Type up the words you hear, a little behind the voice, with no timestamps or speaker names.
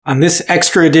On this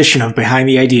extra edition of Behind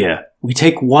the Idea, we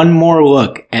take one more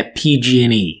look at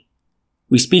PG&E.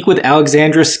 We speak with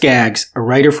Alexandra Scaggs, a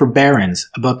writer for Barron's,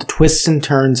 about the twists and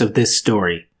turns of this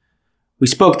story. We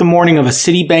spoke the morning of a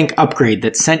Citibank upgrade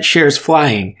that sent shares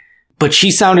flying, but she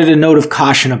sounded a note of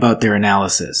caution about their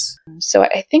analysis. So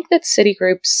I think that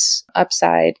Citigroup's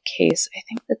upside case, I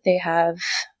think that they have,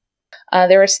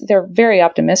 they're very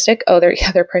optimistic. Oh,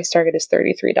 their price target is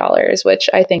 $33, which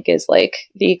I think is like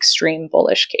the extreme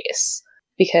bullish case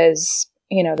because,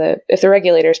 if the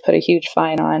regulators put a huge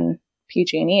fine on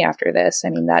PG&E after this, I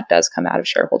mean, that does come out of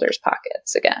shareholders'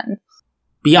 pockets again.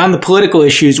 Beyond the political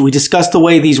issues, we discussed the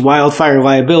way these wildfire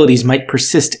liabilities might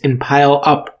persist and pile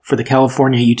up for the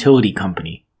California utility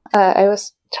company. I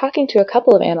was talking to a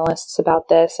couple of analysts about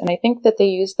this, and I think that they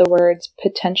use the words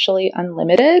potentially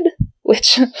unlimited,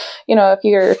 which,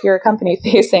 if you're a company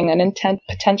facing an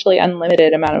potentially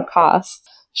unlimited amount of costs,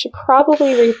 you should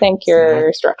probably rethink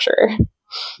your structure.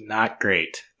 Not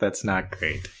great. That's not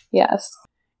great. Yes.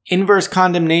 Inverse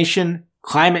condemnation,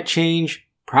 climate change,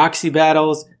 proxy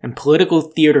battles, and political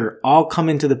theater all come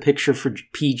into the picture for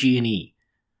PG&E.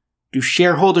 Do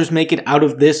shareholders make it out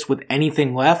of this with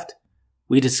anything left?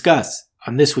 We discuss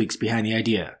on this week's Behind the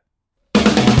Idea.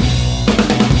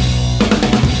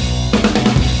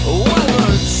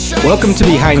 Welcome to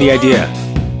Behind the Idea.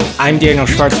 I'm Daniel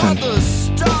Schwartzman.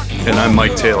 And I'm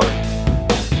Mike Taylor.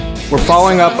 We're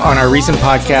following up on our recent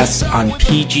podcasts on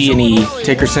PG&E,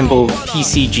 ticker symbol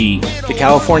PCG, the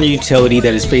California utility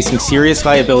that is facing serious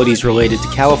liabilities related to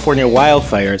California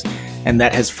wildfires and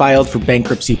that has filed for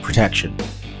bankruptcy protection.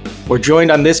 We're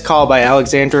joined on this call by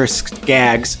Alexandra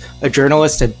Scaggs, a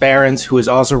journalist at Barron's who has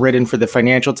also written for the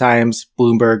Financial Times,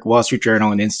 Bloomberg, Wall Street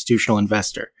Journal, and Institutional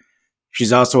Investor.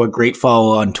 She's also a great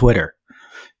follow on Twitter.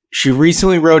 She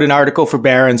recently wrote an article for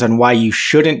Barron's on why you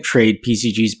shouldn't trade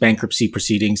PCG's bankruptcy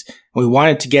proceedings, and we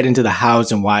wanted to get into the hows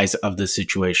and whys of this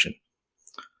situation.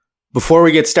 Before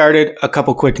we get started, a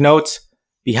couple quick notes.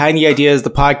 Behind the Idea is the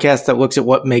podcast that looks at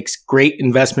what makes great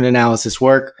investment analysis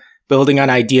work, building on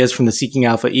ideas from the Seeking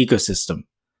Alpha ecosystem.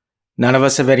 None of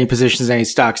us have any positions in any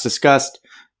stocks discussed.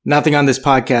 Nothing on this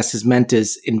podcast is meant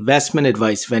as investment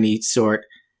advice of any sort,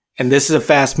 and this is a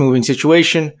fast-moving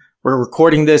situation. We're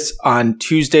recording this on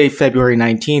Tuesday, February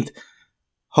 19th.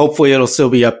 Hopefully it'll still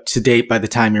be up to date by the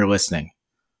time you're listening.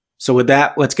 So with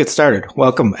that, let's get started.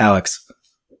 Welcome, Alex.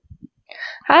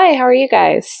 Hi, how are you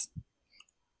guys?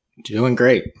 Doing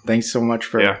great. Thanks so much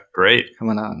for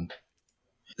coming on.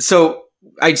 So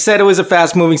I said it was a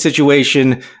fast-moving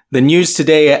situation. The news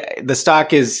today, the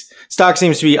stock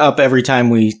seems to be up every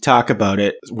time we talk about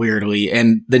it, weirdly.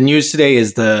 And the news today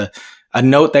is a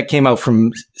note that came out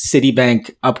from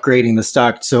Citibank upgrading the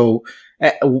stock. So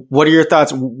what are your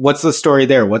thoughts? What's the story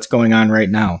there? What's going on right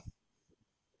now?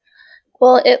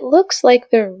 Well, it looks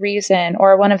like the reason,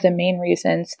 or one of the main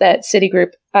reasons that Citigroup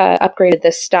upgraded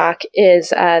this stock is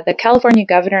the California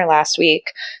governor last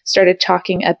week started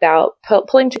talking about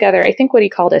pulling together, I think what he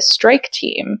called a strike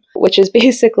team, which is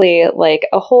basically like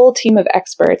a whole team of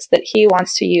experts that he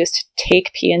wants to use to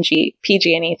take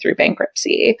PG&E through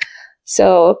bankruptcy.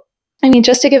 So I mean,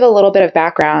 just to give a little bit of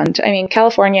background, I mean,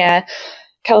 California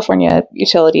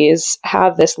utilities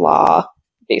have this law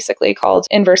basically called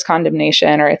inverse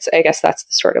condemnation, or I guess that's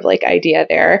the sort of like idea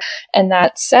there. And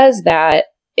that says that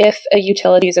if a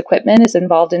utility's equipment is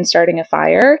involved in starting a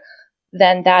fire,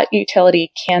 then that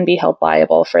utility can be held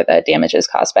liable for the damages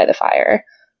caused by the fire.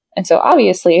 And so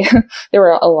obviously there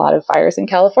were a lot of fires in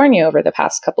California over the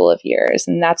past couple of years,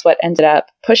 and that's what ended up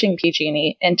pushing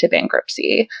PG&E into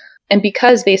bankruptcy. And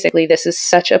because basically this is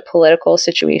such a political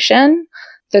situation,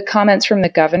 the comments from the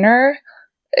governor,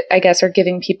 I guess, are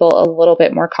giving people a little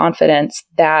bit more confidence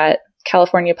that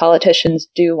California politicians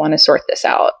do want to sort this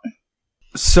out.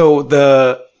 So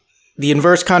the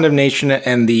inverse condemnation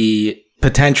and the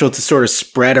potential to sort of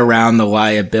spread around the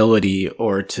liability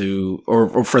or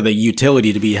for the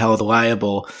utility to be held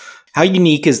liable, how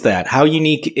unique is that? How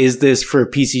unique is this for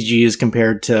PCG as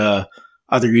compared to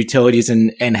other utilities?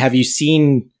 And have you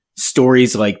seen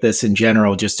stories like this in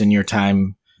general, just in your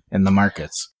time in the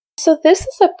markets? So this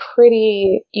is a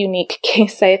pretty unique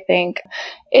case, I think.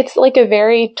 It's like a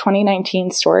very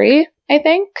 2019 story, I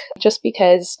think, just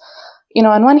because,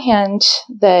 on one hand,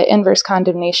 the inverse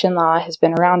condemnation law has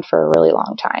been around for a really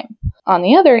long time. On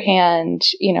the other hand,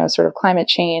 sort of climate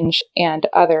change and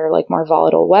other like more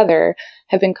volatile weather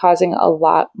have been causing a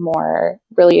lot more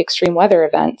really extreme weather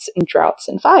events and droughts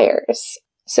and fires.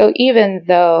 So even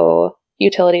though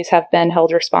utilities have been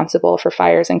held responsible for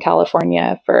fires in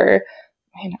California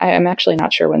I'm actually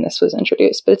not sure when this was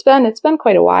introduced, but it's been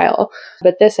quite a while.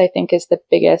 But this, I think, is the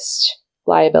biggest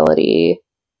liability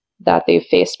that they've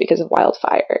faced because of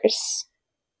wildfires.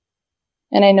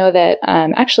 And I know that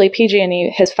actually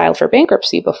PG&E has filed for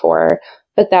bankruptcy before,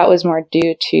 but that was more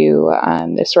due to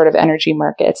the sort of energy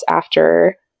markets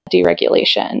after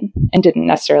deregulation and didn't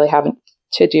necessarily have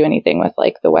to do anything with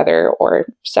like the weather or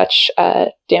such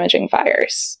damaging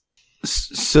fires.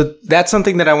 So that's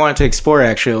something that I wanted to explore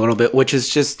actually a little bit, which is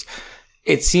just,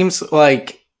 it seems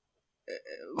like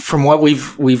from what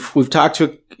we've talked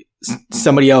to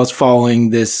somebody else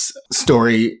following this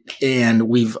story, and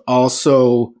we've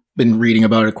also been reading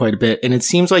about it quite a bit. And it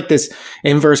seems like this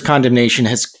inverse condemnation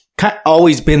has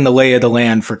always been the lay of the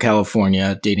land for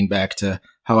California, dating back to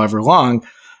however long.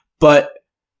 But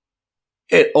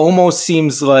it almost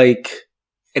seems like,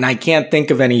 and I can't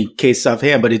think of any case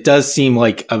offhand, but it does seem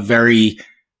like a very,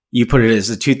 you put it as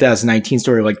a 2019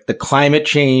 story, like the climate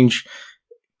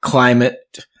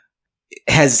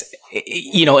has,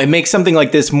 it makes something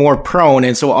like this more prone.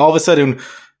 And so all of a sudden,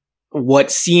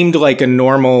 what seemed like a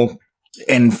normal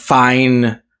and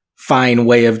fine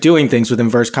way of doing things with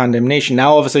inverse condemnation,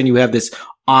 now all of a sudden you have this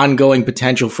ongoing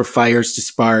potential for fires to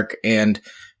spark and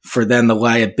for then the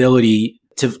liability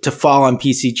to fall on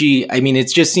PCG. I mean, it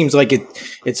just seems like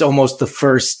it's almost the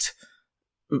first,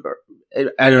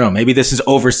 I don't know, maybe this is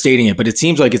overstating it, but it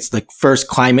seems like it's the first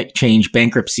climate change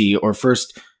bankruptcy or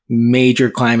first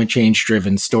major climate change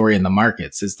driven story in the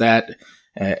markets. Is that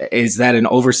an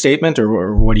overstatement,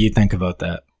 or what do you think about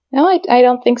that? No, I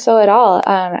don't think so at all.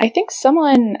 I think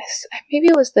someone, maybe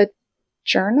it was the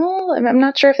Journal. I'm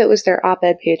not sure if it was their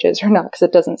op-ed pages or not, because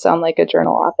it doesn't sound like a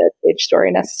Journal op-ed page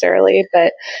story necessarily.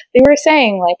 But they were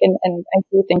saying, like, and I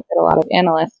do think that a lot of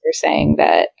analysts are saying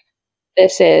that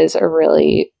this is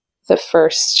the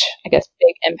first, I guess,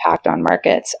 big impact on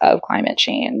markets of climate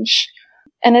change.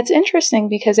 And it's interesting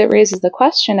because it raises the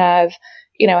question of,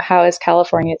 how is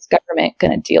California's government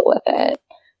going to deal with it?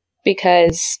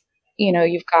 Because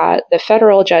you've got the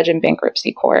federal judge in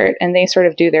bankruptcy court, and they sort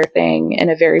of do their thing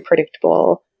in a very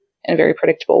predictable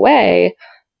way.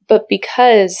 But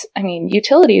because,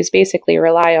 utilities basically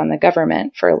rely on the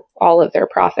government for all of their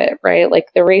profit, right? Like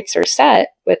the rates are set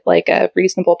with like a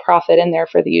reasonable profit in there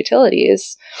for the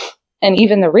utilities, and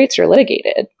even the rates are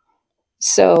litigated.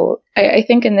 So I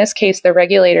think in this case, the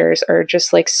regulators are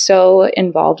just like so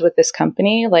involved with this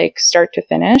company, like start to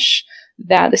finish,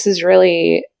 that this is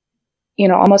really,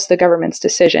 almost the government's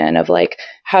decision of like,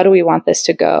 how do we want this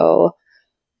to go?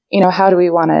 How do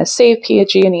we want to save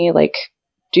PG&E? Like,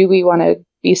 do we want to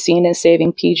be seen as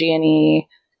saving PG&E?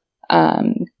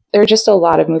 There are just a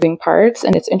lot of moving parts,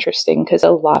 and it's interesting because a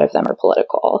lot of them are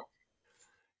political.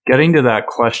 Getting to that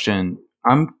question,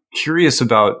 I'm curious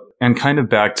about, and kind of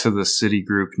back to the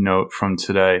Citigroup note from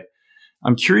today,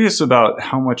 I'm curious about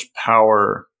how much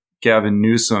power Gavin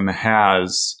Newsom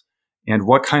has and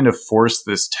what kind of force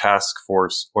this task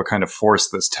force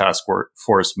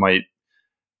might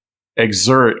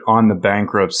exert on the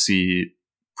bankruptcy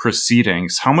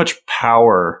proceedings. How much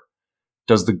power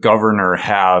does the governor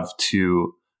have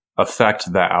to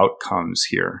affect the outcomes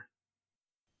here?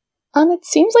 It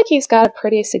seems like he's got a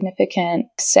pretty significant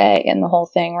say in the whole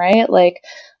thing, right? Like,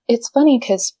 it's funny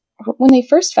because when they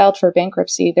first filed for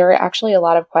bankruptcy, there were actually a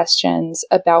lot of questions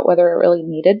about whether it really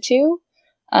needed to,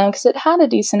 because it had a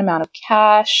decent amount of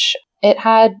cash. It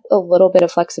had a little bit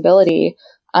of flexibility.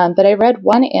 But I read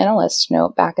one analyst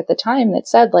note back at the time that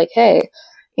said, like, hey,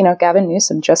 Gavin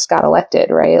Newsom just got elected,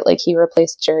 right? Like, he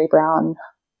replaced Jerry Brown,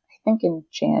 I think in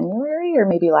January or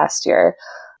maybe last year.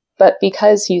 But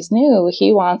because he's new,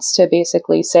 he wants to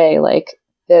basically say, like,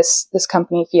 this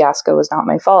company fiasco was not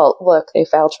my fault. Look, they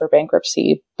filed for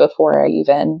bankruptcy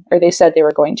they said they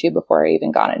were going to before I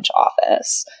even got into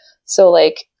office. So,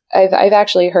 like, I've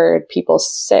actually heard people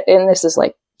say, and this is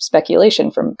like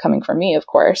speculation coming from me, of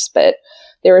course, but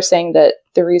they were saying that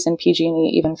the reason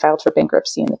PG&E even filed for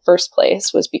bankruptcy in the first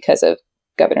place was because of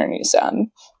Governor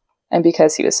Newsom and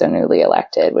because he was so newly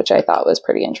elected, which I thought was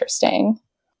pretty interesting.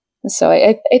 So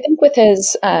I think with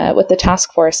with the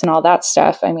task force and all that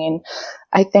stuff,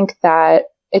 I think that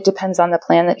it depends on the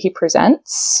plan that he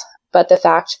presents, but the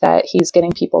fact that he's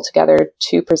getting people together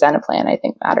to present a plan, I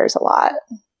think matters a lot.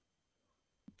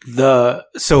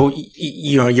 So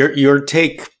your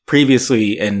take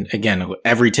previously, and again,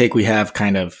 every take we have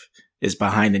kind of is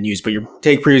behind the news, but your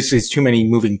take previously is too many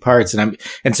moving parts, and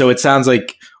so it sounds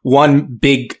like one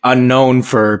big unknown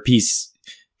for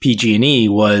PG&E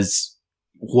was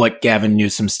what Gavin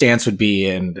Newsom's stance would be,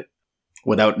 and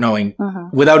without knowing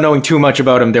too much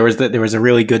about him, there was a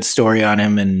really good story on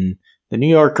him in the New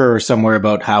Yorker or somewhere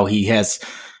about how he has,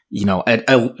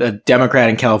 a Democrat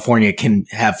in California can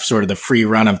have sort of the free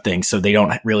run of things, so they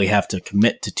don't really have to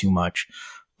commit to too much.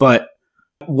 But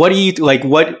What do you like?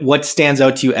 What stands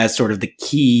out to you as sort of the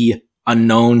key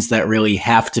unknowns that really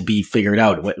have to be figured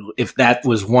out? If that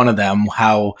was one of them,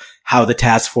 how the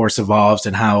task force evolves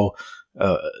and how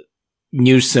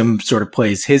Newsom sort of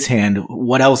plays his hand.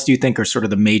 What else do you think are sort of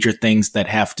the major things that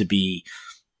have to be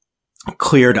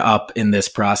cleared up in this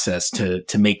process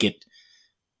to make it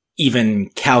even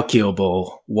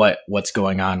calculable what's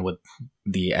going on with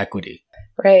the equity?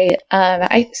 Right.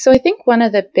 So I think one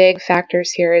of the big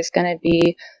factors here is going to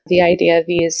be the idea of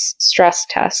these stress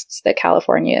tests that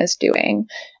California is doing.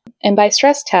 And by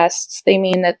stress tests, they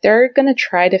mean that they're going to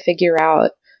try to figure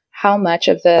out how much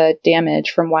of the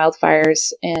damage from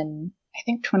wildfires in, I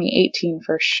think 2018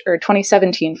 or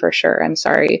 2017 for sure, I'm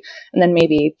sorry, and then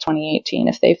maybe 2018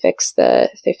 if they fix the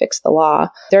law.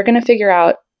 They're going to figure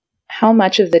out how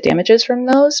much of the damages from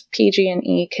those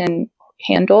PG&E can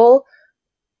handle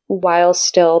while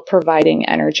still providing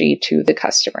energy to the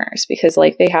customers, because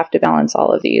like they have to balance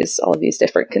all of these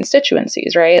different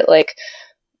constituencies, right? Like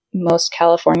most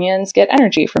Californians get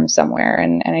energy from somewhere,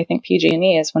 and I think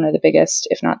PG&E is one of the biggest,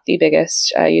 if not the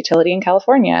biggest, utility in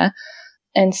California.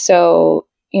 And so,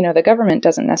 the government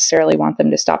doesn't necessarily want them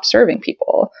to stop serving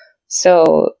people.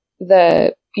 So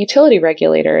the utility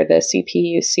regulator, the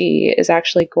CPUC, is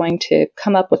actually going to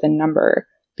come up with a number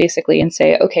basically and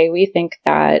say, okay, we think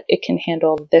that it can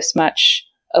handle this much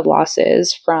of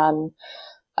losses from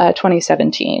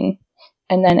 2017.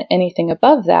 And then anything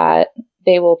above that,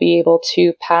 they will be able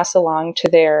to pass along to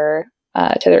their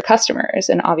customers.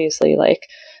 And obviously, like,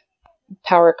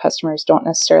 power customers don't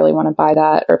necessarily want to buy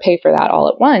that or pay for that all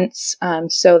at once.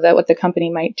 So that what the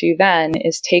company might do then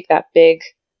is take that big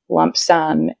lump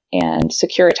sum and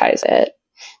securitize it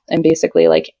and basically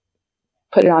like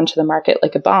put it onto the market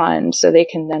like a bond, so they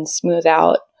can then smooth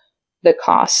out the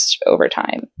cost over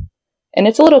time. And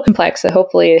it's a little complex, so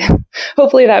hopefully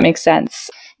that makes sense.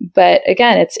 But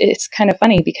again, it's kind of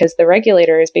funny because the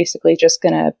regulator is basically just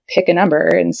going to pick a number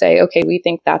and say, okay, we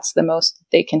think that's the most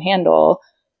they can handle,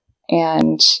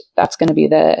 and that's going to be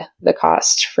the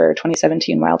cost for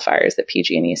 2017 wildfires that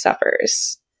PG&E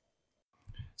suffers.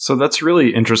 So that's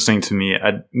really interesting to me.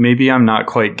 Maybe I'm not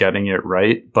quite getting it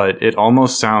right, but it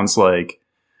almost sounds like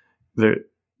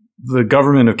the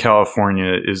government of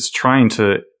California is trying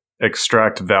to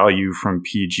extract value from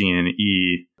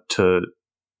PG&E to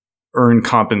earn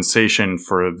compensation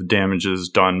for the damages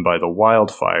done by the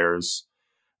wildfires.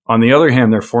 On the other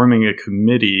hand, they're forming a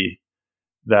committee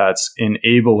that's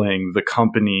enabling the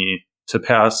company to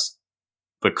pass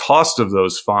the cost of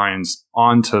those fines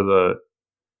onto the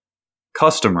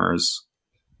customers,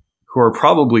 who are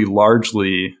probably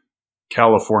largely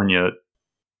California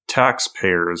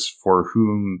taxpayers for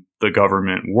whom the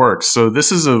government works. So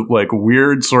this is a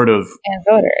weird sort of and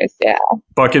voters, yeah,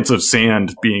 buckets of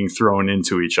sand being thrown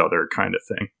into each other kind of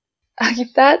thing.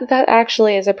 That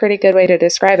actually is a pretty good way to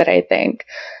describe it, I think,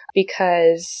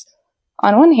 because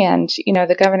on one hand,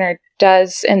 the governor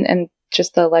does, and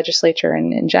just the legislature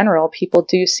and in general, people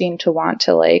do seem to want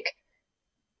to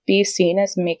be seen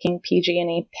as making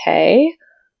PG&E pay.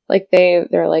 Like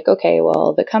they're like, okay,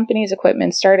 well, the company's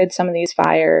equipment started some of these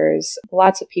fires.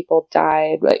 Lots of people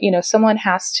died, but someone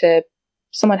has to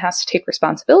take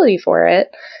responsibility for it,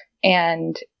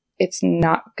 and it's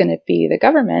not going to be the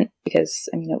government because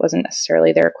it wasn't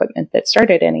necessarily their equipment that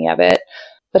started any of it.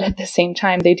 But at the same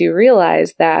time, they do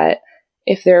realize that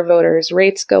if their voters'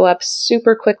 rates go up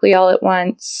super quickly all at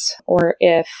once, or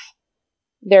if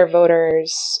their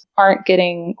voters aren't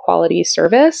getting quality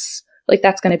service,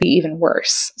 that's going to be even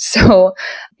worse. So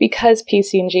because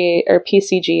PCG or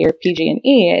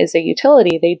PG&E is a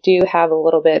utility, they do have a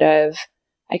little bit of,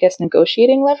 I guess,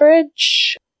 negotiating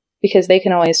leverage, because they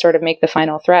can always sort of make the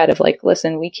final threat of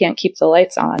listen, we can't keep the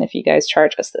lights on if you guys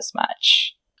charge us this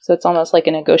much. So it's almost like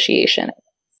a negotiation.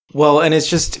 Well, and it's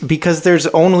just because there's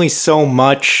only so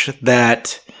much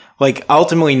that,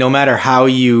 ultimately, no matter how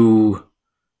you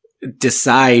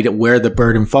decide where the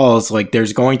burden falls,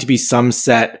 there's going to be some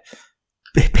set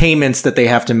payments that they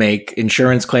have to make,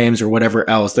 insurance claims or whatever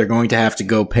else. They're going to have to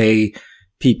go pay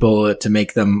people to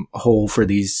make them whole for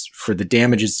the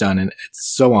damages done and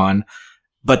so on.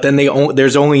 But then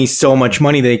there's only so much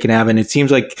money they can have. And it seems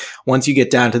like once you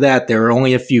get down to that, there are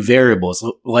only a few variables.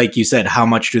 Like you said, how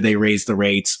much do they raise the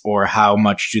rates, or how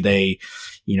much do they,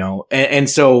 and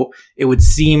so it would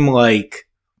seem like,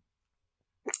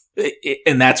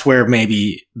 and that's where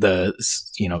maybe the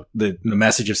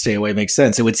message of stay away makes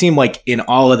sense. It would seem like in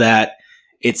all of that,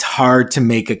 it's hard to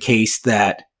make a case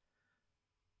that,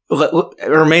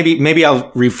 or maybe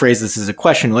I'll rephrase this as a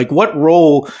question. What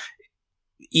role,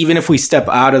 even if we step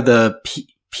out of the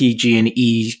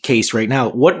PG&E case right now,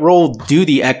 what role do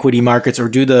the equity markets or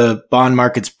do the bond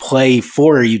markets play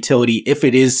for a utility if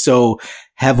it is so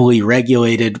heavily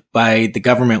regulated by the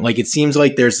government? Like, it seems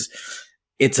like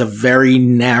it's a very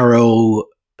narrow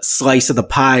slice of the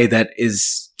pie that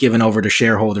is given over to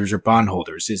shareholders or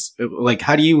bondholders. Is like,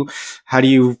 how do you,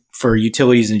 for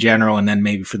utilities in general, and then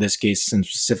maybe for this case in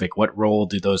specific, what role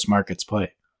do those markets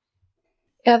play?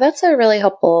 Yeah, that's a really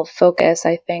helpful focus,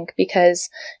 I think, because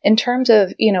in terms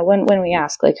of, when we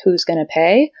ask, like, who's going to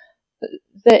pay,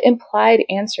 the implied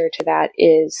answer to that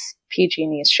is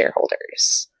PG&E's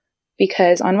shareholders.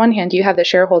 Because on one hand, you have the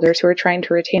shareholders who are trying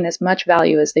to retain as much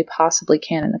value as they possibly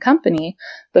can in the company.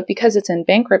 But because it's in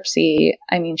bankruptcy,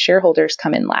 I mean, shareholders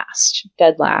come in last,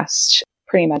 dead last,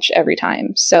 pretty much every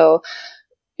time. So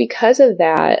because of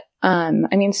that,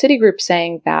 Citigroup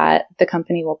saying that the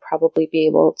company will probably be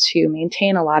able to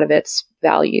maintain a lot of its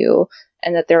value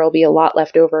and that there will be a lot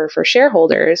left over for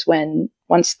shareholders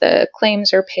once the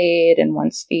claims are paid and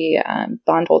once the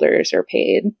bondholders are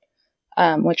paid,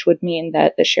 which would mean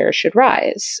that the shares should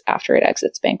rise after it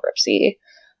exits bankruptcy.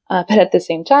 But at the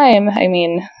same time,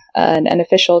 an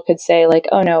official could say, like,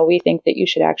 oh no, we think that you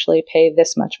should actually pay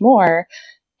this much more.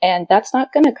 And that's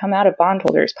not going to come out of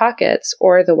bondholders' pockets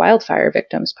or the wildfire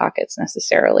victims' pockets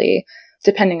necessarily,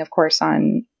 depending, of course,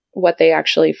 on what they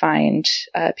actually find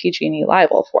PG&E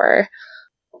liable for.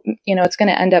 It's going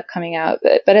to end up coming out.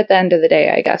 But at the end of the day,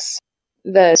 I guess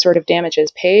the sort of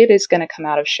damages paid is going to come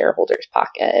out of shareholders'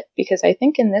 pocket. Because I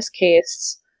think in this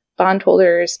case,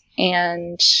 bondholders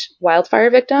and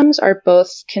wildfire victims are both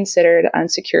considered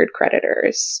unsecured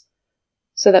creditors.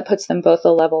 So that puts them both a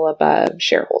level above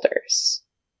shareholders,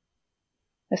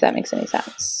 if that makes any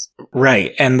sense.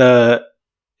 Right. And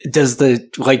does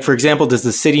for example, does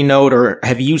the city note, or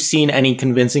have you seen any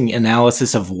convincing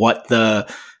analysis of what the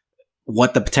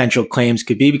potential claims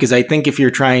could be? Because I think if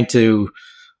you're trying to,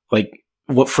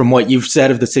 from what you've said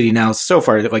of the city now so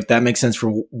far, that makes sense for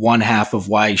one half of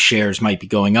why shares might be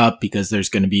going up, because there's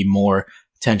going to be more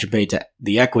attention paid to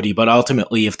the equity. But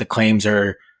ultimately, if the claims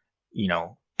are,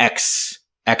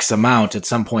 X amount, at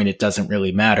some point, it doesn't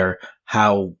really matter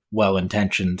how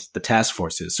well-intentioned the task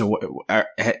force is. So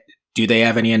do they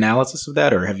have any analysis of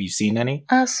that, or have you seen any?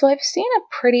 So I've seen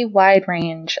a pretty wide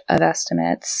range of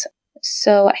estimates.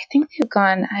 So I think they've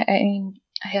gone,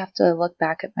 I have to look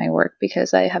back at my work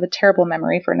because I have a terrible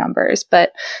memory for numbers.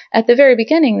 But at the very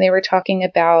beginning, they were talking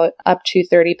about up to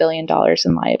 $30 billion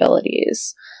in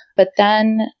liabilities. But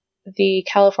then the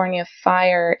California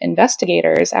fire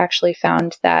investigators actually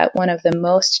found that one of the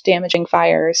most damaging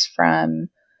fires from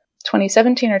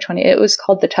 2017 or it was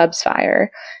called the Tubbs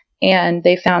Fire. And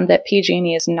they found that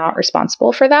PG&E is not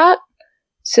responsible for that.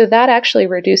 So that actually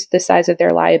reduced the size of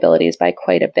their liabilities by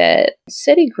quite a bit.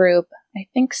 Citigroup, I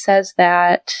think, says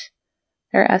that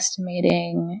they're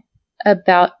estimating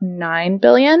about $9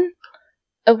 billion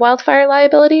of wildfire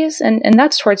liabilities. And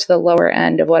that's towards the lower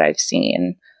end of what I've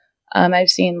seen. I've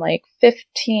seen like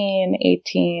 15,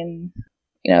 18,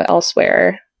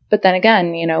 elsewhere. But then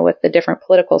again, with the different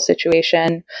political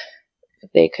situation,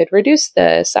 they could reduce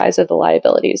the size of the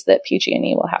liabilities that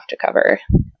PG&E will have to cover.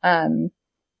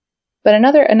 But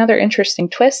another interesting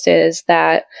twist is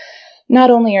that not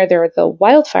only are there the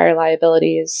wildfire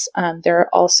liabilities, there are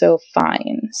also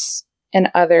fines and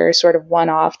other sort of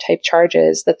one-off type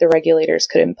charges that the regulators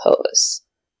could impose.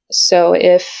 So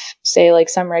if, say, like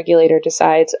some regulator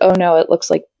decides, oh no, it looks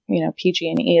like,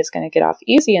 PG&E is going to get off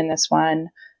easy in this one,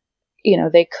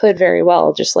 they could very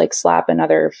well just slap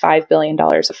another $5 billion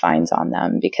of fines on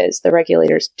them, because the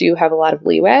regulators do have a lot of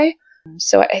leeway.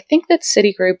 So I think that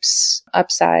Citigroup's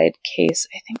upside case,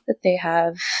 I think that they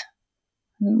have,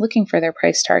 I'm looking for their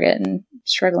price target and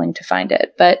struggling to find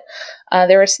it, but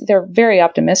they're very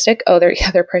optimistic. Oh,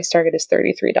 their price target is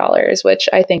 $33, which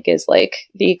I think is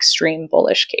the extreme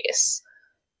bullish case,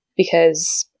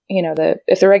 because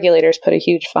if the regulators put a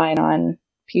huge fine on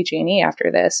PG&E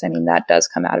after this, that does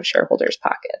come out of shareholders'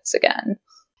 pockets again.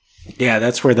 Yeah,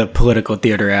 that's where the political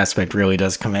theater aspect really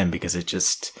does come in, because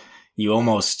you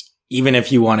almost, even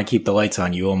if you want to keep the lights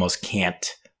on, you almost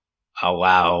can't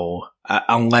allow,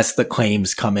 unless the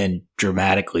claims come in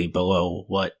dramatically below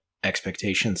what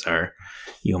expectations are,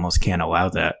 you almost can't allow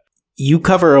that. You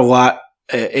cover a lot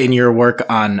in your work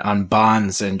on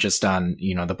bonds and just on,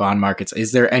 the bond markets.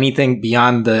 Is there anything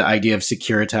beyond the idea of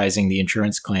securitizing the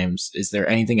insurance claims? Is there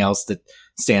anything else that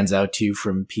stands out to you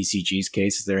from PCG's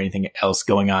case? Is there anything else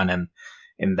going on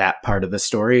in that part of the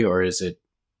story, or is it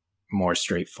more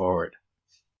straightforward?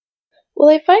 Well,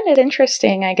 I find it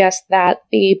interesting, I guess, that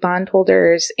the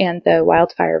bondholders and the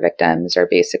wildfire victims are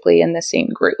basically in the same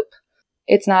group.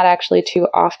 It's not actually too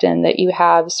often that you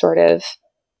have sort of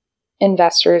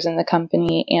investors in the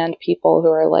company and people who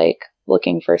are like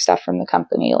looking for stuff from the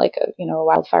company, like a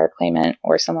wildfire claimant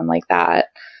or someone like that,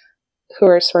 who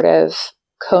are sort of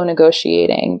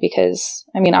co-negotiating, because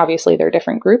obviously there are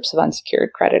different groups of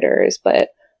unsecured creditors, but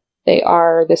they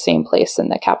are the same place in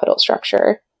the capital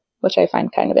structure, which I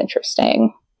find kind of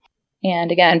interesting.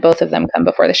 And again, both of them come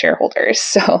before the shareholders.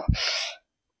 So,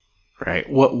 right.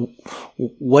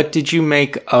 What did you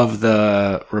make of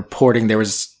the reporting? There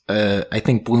was, I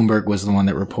think Bloomberg was the one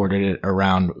that reported it,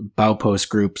 around Baupost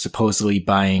Group supposedly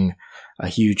buying a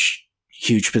huge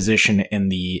position in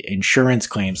the insurance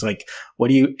claims. Like, what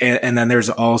do you? And then there's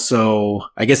also,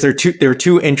 I guess there are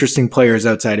two interesting players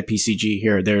outside of PCG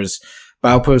here. There's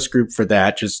Baupost Group for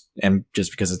that, just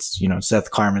because it's,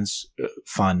 Seth Klarman's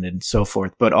fund and so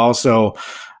forth, but also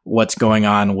what's going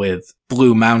on with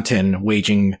Blue Mountain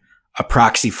waging a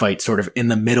proxy fight sort of in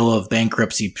the middle of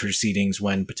bankruptcy proceedings,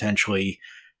 when potentially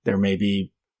there may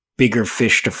be bigger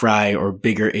fish to fry or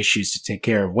bigger issues to take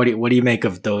care of. What do you make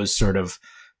of those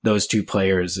two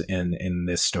players in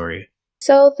this story?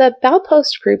 So the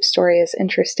Baupost Group story is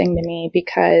interesting to me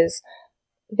because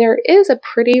there is a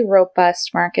pretty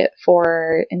robust market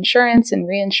for insurance and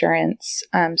reinsurance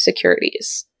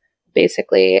securities,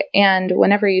 basically. And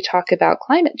whenever you talk about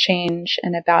climate change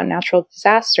and about natural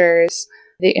disasters,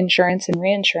 the insurance and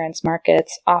reinsurance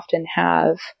markets often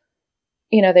have,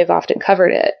 they've often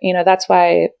covered it.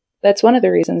 That's one of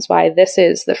the reasons why this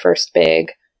is the first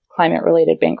big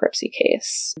climate-related bankruptcy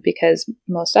case, because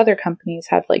most other companies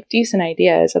have like decent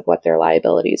ideas of what their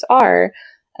liabilities are,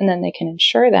 and then they can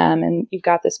insure them. And you've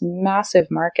got this massive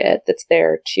market that's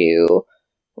there to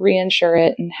reinsure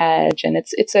it and hedge. And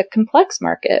it's a complex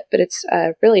market, but it's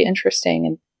really interesting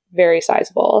and very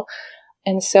sizable.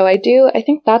 And so I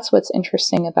think that's what's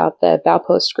interesting about the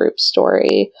Baupost Group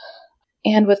story.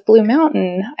 And with Blue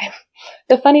Mountain,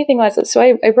 the funny thing was, so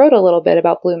I wrote a little bit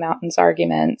about Blue Mountain's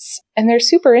arguments, and they're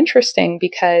super interesting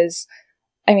because,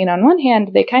 on one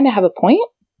hand, they kind of have a point.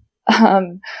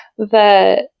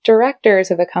 The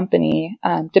directors of a company,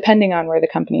 depending on where the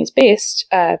company is based,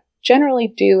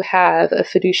 generally do have a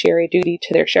fiduciary duty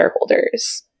to their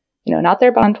shareholders. Not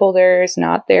their bondholders,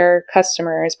 not their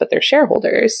customers, but their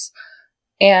shareholders.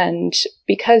 And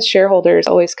because shareholders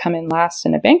always come in last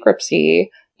in a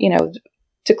bankruptcy,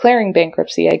 declaring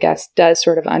bankruptcy, I guess, does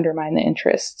sort of undermine the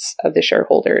interests of the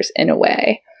shareholders in a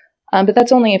way. But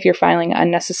that's only if you're filing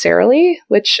unnecessarily,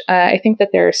 which I think that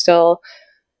there are still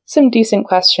some decent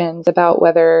questions about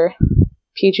whether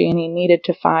PG&E needed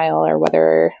to file, or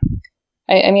whether,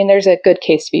 there's a good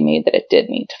case to be made that it did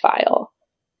need to file.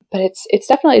 But it's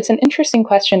definitely an interesting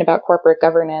question about corporate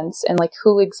governance and like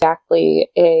who exactly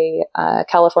a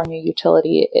California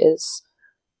utility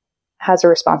has a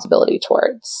responsibility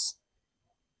towards.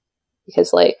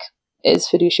 Because is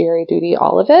fiduciary duty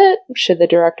all of it? Should the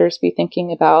directors be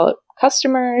thinking about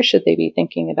customers? Should they be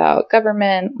thinking about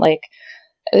government?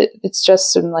 It's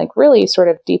just some really sort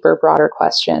of deeper, broader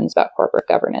questions about corporate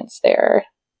governance there.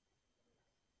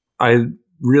 I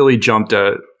really jumped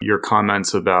at your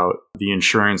comments about the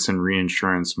insurance and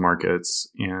reinsurance markets.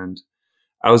 And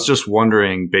I was just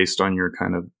wondering, based on your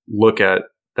kind of look at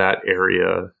that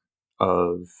area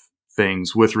of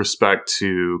things with respect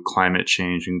to climate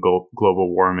change and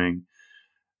global warming,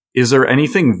 is there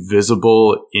anything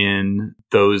visible in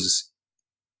those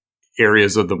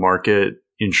areas of the market,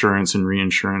 insurance and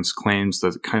reinsurance claims,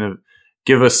 that kind of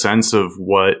give a sense of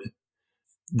what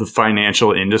the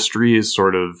financial industry is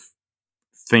sort of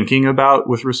thinking about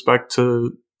with respect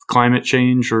to climate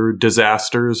change or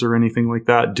disasters or anything like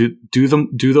that?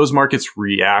 Do those markets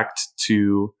react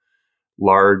to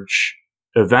large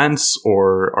events,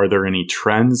 or are there any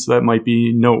trends that might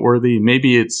be noteworthy?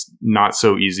 Maybe it's not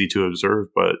so easy to observe,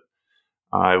 but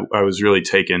I was really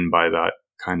taken by that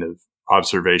kind of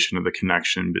observation of the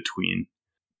connection between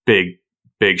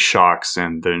big shocks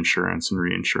and the insurance and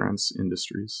reinsurance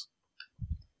industries.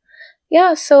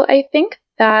 Yeah, so I think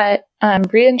that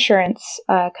reinsurance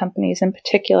companies in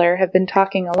particular have been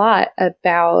talking a lot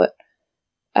about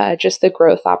just the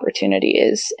growth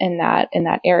opportunities in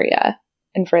that area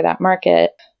and for that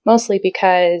market, mostly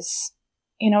because,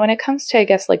 when it comes to, I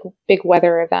guess, big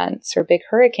weather events or big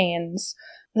hurricanes,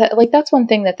 that's one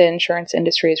thing that the insurance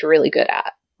industry is really good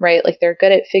at, right? They're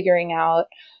good at figuring out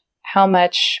how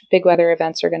much big weather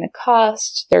events are going to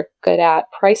cost. They're good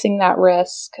at pricing that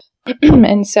risk.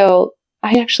 And so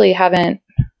I actually haven't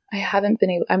been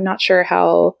able, I'm not sure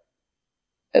how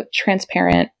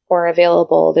transparent or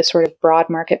available the sort of broad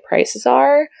market prices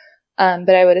are.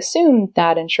 But I would assume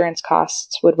that insurance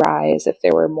costs would rise if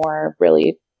there were more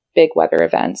really big weather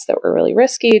events that were really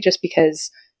risky, just because,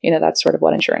 that's sort of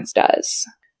what insurance does.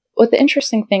 what the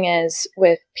interesting thing is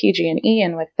with PG&E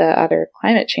and with the other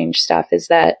climate change stuff is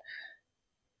that,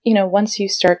 once you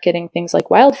start getting things like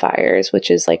wildfires, which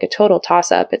is like a total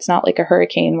toss-up, it's not like a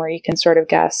hurricane where you can sort of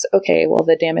guess, okay, well,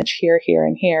 the damage here, here,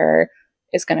 and here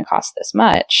is going to cost this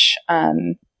much.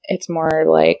 It's more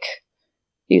like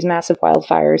these massive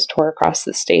wildfires tore across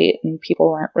the state and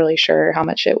people weren't really sure how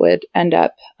much it would end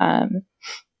up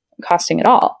costing at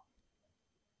all.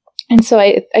 And so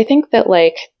I think that,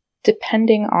 like,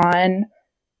 depending on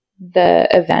the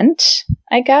event,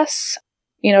 I guess,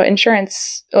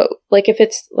 insurance, like if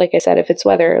it's, like I said, if it's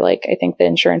weather, like I think the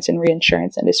insurance and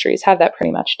reinsurance industries have that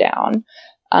pretty much down.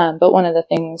 But one of the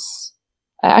things,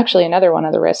 actually another one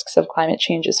of the risks of climate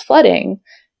change is flooding.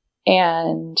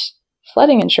 And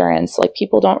flooding insurance, like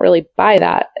people don't really buy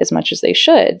that as much as they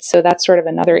should. So that's sort of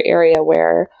another area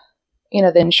where,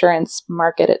 the insurance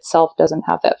market itself doesn't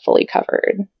have that fully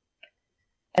covered.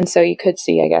 And so you could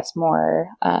see, I guess, more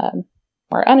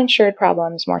uninsured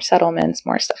problems, more settlements,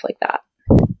 more stuff like that.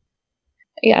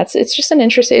 Yeah, it's just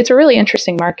it's a really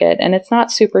interesting market, and it's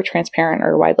not super transparent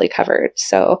or widely covered.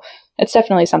 So it's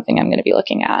definitely something I'm going to be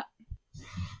looking at.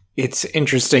 It's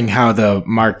interesting how the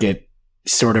market,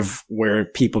 sort of where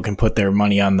people can put their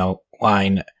money on the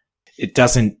line, it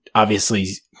doesn't obviously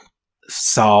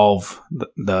solve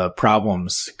the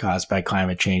problems caused by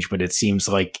climate change, but it seems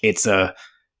like it's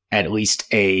at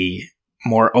least a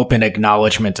more open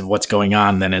acknowledgement of what's going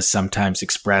on than is sometimes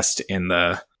expressed in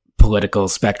the political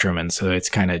spectrum. And so it's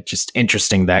kind of just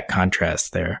interesting, that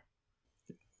contrast there.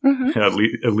 Mm-hmm.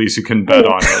 At least you can bet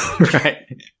on it. Right.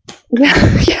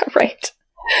 Yeah, right.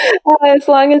 As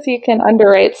long as you can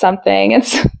underwrite something,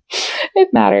 it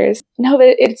matters. No,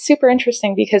 but it's super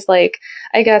interesting because, like,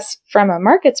 I guess from a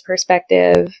market's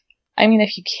perspective, I mean,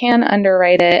 if you can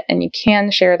underwrite it and you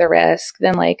can share the risk,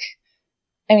 then, like,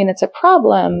 I mean, it's a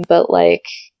problem, but, like,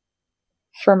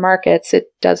 for markets,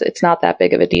 it's not that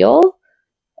big of a deal.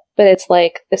 But it's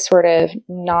like the sort of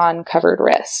non-covered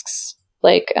risks.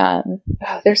 Like,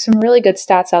 there's some really good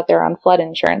stats out there on flood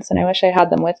insurance, and I wish I had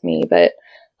them with me, but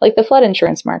like the flood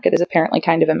insurance market is apparently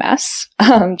kind of a mess,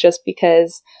 just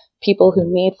because people who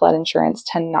need flood insurance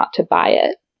tend not to buy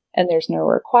it, and there's no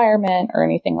requirement or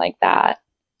anything like that.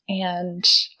 And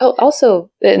also,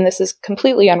 and this is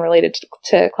completely unrelated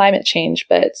to climate change,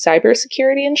 but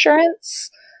cybersecurity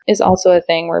insurance is also a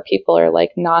thing where people are, like,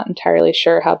 not entirely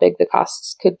sure how big the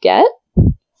costs could get.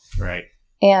 Right.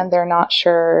 And they're not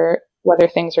sure whether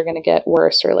things are going to get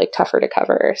worse or, like, tougher to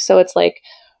cover. So it's like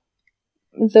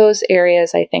those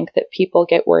areas I think that people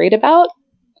get worried about,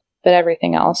 but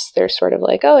everything else, they're sort of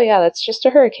like, oh yeah, that's just a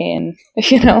hurricane,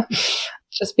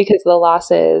 just because the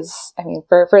losses, I mean,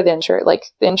 for the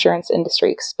the insurance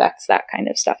industry expects that kind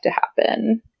of stuff to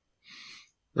happen.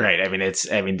 Right. I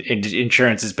mean,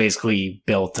 insurance is basically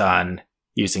built on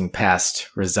using past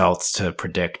results to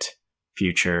predict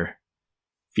future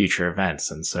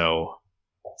events. And so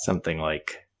something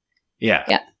like,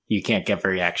 yeah, you can't get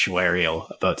very actuarial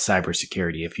about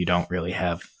cybersecurity if you don't really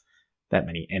have that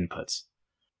many inputs.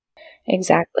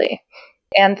 Exactly.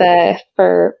 And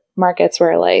for markets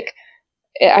where, like,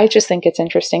 I just think it's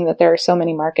interesting that there are so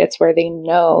many markets where they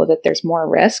know that there's more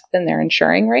risk than they're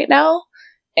insuring right now.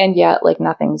 And yet, like,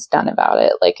 nothing's done about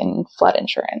it, like in flood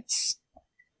insurance.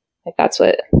 Like, that's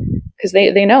because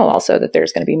they know also that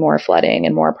there's going to be more flooding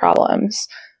and more problems,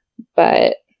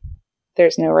 but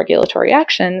there's no regulatory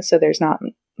action, so there's not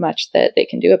much that they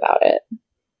can do about it.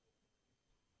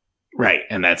 Right.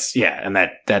 And that's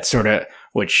sort of,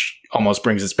 which almost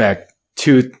brings us back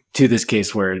to this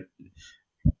case where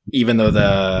even though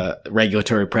the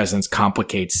regulatory presence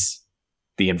complicates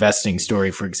the investing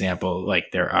story, for example, like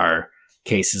there are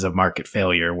cases of market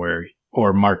failure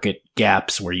or market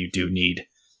gaps where you do need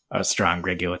a strong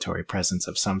regulatory presence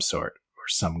of some sort or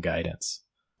some guidance.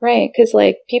 Right. Because,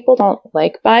 like, people don't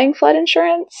like buying flood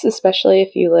insurance, especially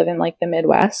if you live in, like, the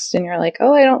Midwest and you're like,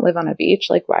 oh, I don't live on a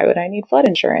beach. Like, why would I need flood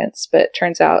insurance? But it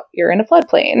turns out you're in a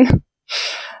floodplain.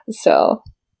 So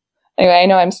anyway, I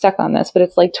know I'm stuck on this, but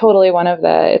it's like totally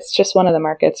it's just one of the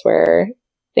markets where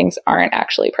things aren't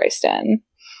actually priced in.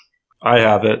 I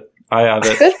have it.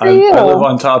 Good for you. I live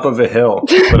on top of a hill,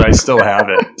 but I still have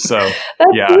it. So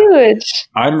that's huge.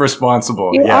 I'm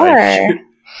responsible. You are.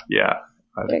 Yeah.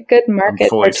 You're a good market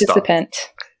participant.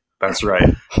 Stocked. That's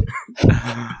right.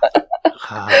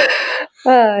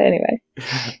 Anyway.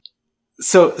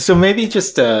 So maybe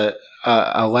just a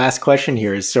last question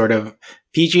here is sort of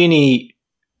PG&E.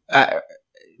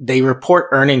 They report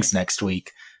earnings next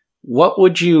week. What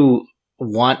would you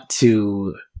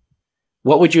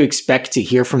expect to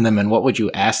hear from them, and what would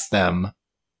you ask them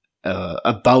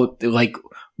about? Like,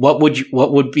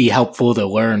 what would be helpful to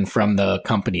learn from the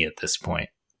company at this point?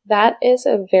 That is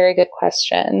a very good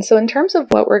question. So in terms of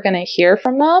what we're going to hear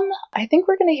from them, I think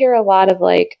we're going to hear a lot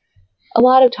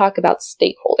of talk about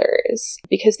stakeholders,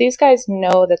 because these guys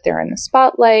know that they're in the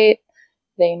spotlight.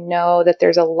 They know that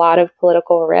there's a lot of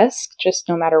political risk, just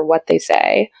no matter what they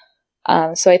say.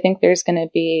 So I think there's going to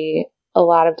be a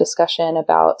lot of discussion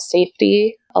about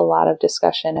safety, a lot of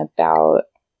discussion about,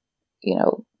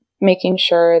 making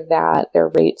sure that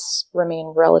their rates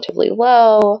remain relatively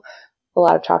low, a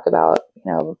lot of talk about,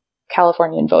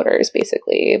 Californian voters,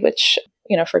 basically, which,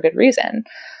 for good reason.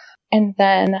 And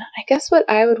then I guess what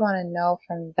I would want to know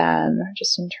from them,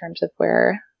 just in terms of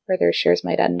where their shares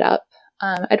might end up,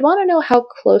 I'd want to know how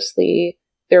closely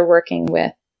they're working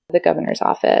with the governor's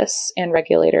office and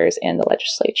regulators and the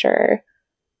legislature.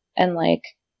 And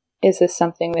is this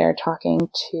something they're talking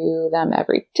to them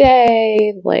every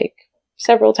day,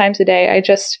 several times a day? I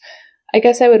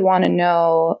guess I would want to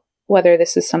know whether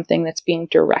this is something that's being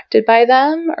directed by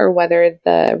them or whether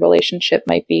the relationship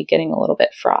might be getting a little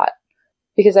bit fraught.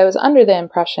 Because I was under the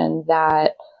impression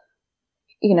that,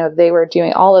 they were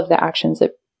doing all of the actions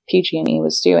that PG&E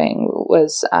was doing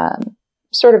was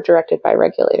sort of directed by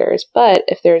regulators. But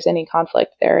if there's any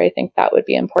conflict there, I think that would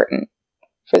be important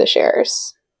for the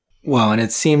shares. Well, and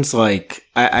it seems like,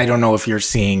 I don't know if you're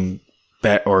seeing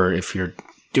or if you're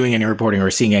doing any reporting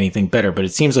or seeing anything better, but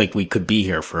it seems like we could be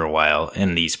here for a while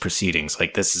in these proceedings.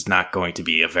 This is not going to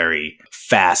be a very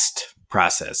fast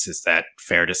process. Is that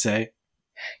fair to say?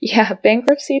 Yeah,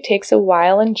 bankruptcy takes a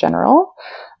while in general,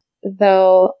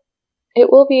 though it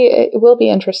will be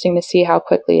interesting to see how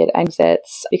quickly it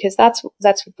exits, because that's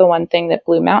the one thing that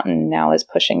Blue Mountain now is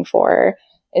pushing for,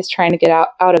 is trying to get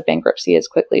out of bankruptcy as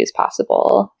quickly as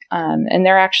possible. And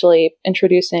they're actually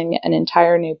introducing an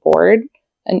entire new board,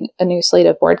 a new slate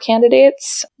of board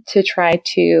candidates to try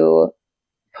to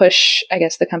push, I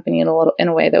guess, the company in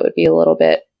a way that would be a little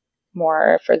bit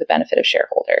more for the benefit of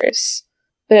shareholders.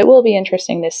 But it will be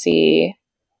interesting to see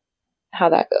how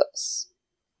that goes.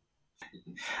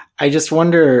 I just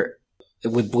wonder,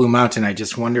 with Blue Mountain,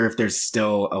 if there's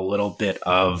still a little bit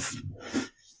of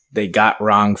they got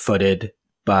wrong-footed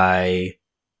by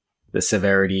the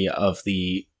severity of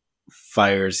the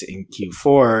fires in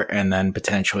Q4, and then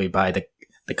potentially by the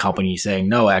company saying,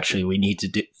 no, actually, we need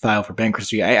to file for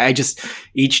bankruptcy. I just,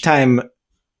 each time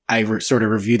I sort of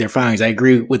review their filings, I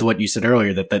agree with what you said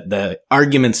earlier, that the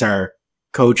arguments are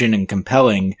cogent and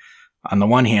compelling on the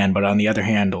one hand, but on the other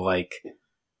hand,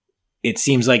 it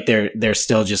seems like they're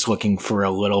still just looking for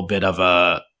a little bit of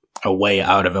a way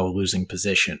out of a losing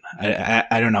position.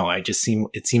 I don't know.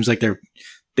 It seems like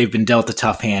they've been dealt a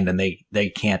tough hand and they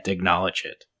can't acknowledge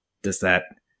it. Do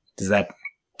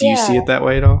you see it that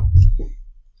way at all?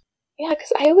 Yeah,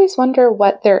 because I always wonder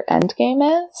what their end game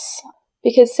is.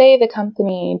 Because say the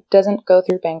company doesn't go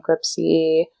through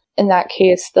bankruptcy, in that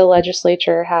case, the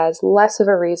legislature has less of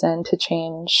a reason to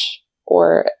change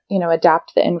or,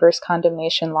 adapt the inverse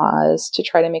condemnation laws to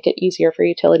try to make it easier for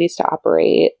utilities to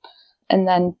operate. And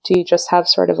then do you just have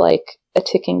sort of a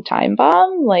ticking time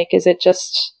bomb? Is it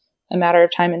just a matter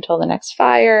of time until the next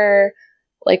fire?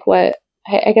 What?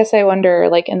 I guess I wonder,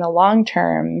 in the long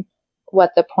term,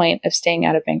 what the point of staying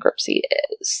out of bankruptcy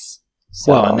is.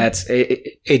 So. Well, and that's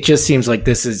it just seems like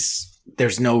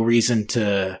there's no reason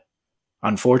to,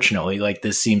 unfortunately,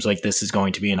 this seems like this is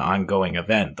going to be an ongoing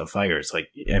event, the fires,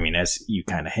 as you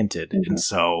kind of hinted. Mm-hmm. And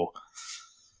so,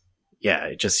 yeah,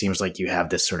 it just seems like you have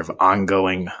this sort of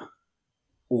ongoing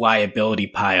liability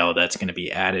pile that's going to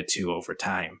be added to over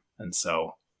time. And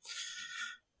so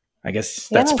I guess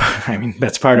that's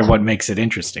part of what makes it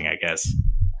interesting, I guess.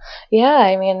 Yeah,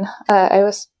 I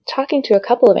was talking to a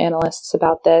couple of analysts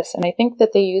about this, and I think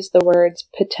that they use the words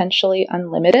potentially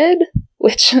unlimited,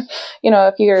 which,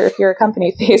 if you're a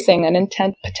company facing an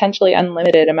potentially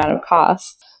unlimited amount of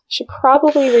costs, you should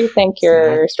probably rethink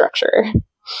your structure.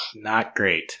 Not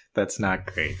great. That's not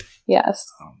great. Yes.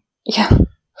 Yeah.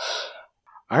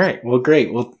 All right. Well,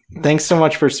 great. Well, thanks so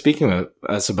much for speaking with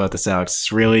us about this, Alex.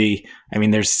 It's really,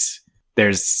 there's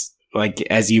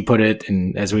as you put it,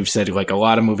 and as we've said, a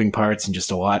lot of moving parts and just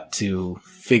a lot to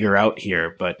figure out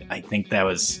here. But I think that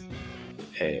was,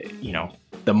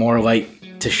 the more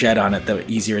light to shed on it, the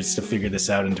easier it's to figure this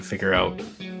out and to figure out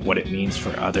what it means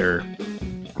for other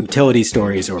utility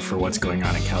stories or for what's going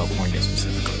on in California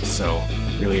specifically. So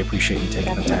really appreciate you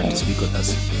taking the time to speak with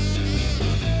us.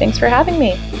 Thanks for having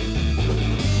me.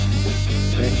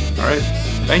 Great. All right.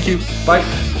 Thank you. Bye.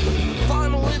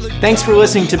 Thanks for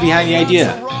listening to Behind the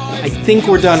Idea. I think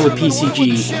we're done with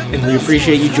PCG, and we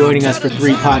appreciate you joining us for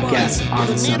 3 podcasts on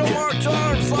the subject.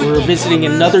 We're revisiting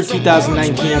another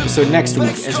 2019 episode next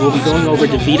week, as we'll be going over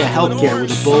DaVita Healthcare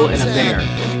with a bull and a bear,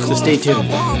 so stay tuned.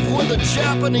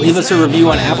 Leave us a review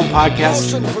on Apple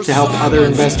Podcasts to help other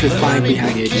investors find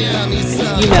Behind the Idea,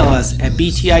 and email us at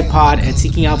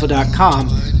btipod@seekingalpha.com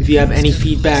if you have any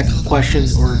feedback,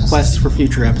 questions, or requests for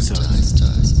future episodes.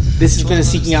 This has been a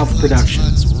Seeking Alpha production.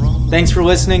 Thanks for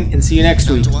listening, and see you next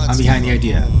week on Behind the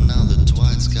Idea.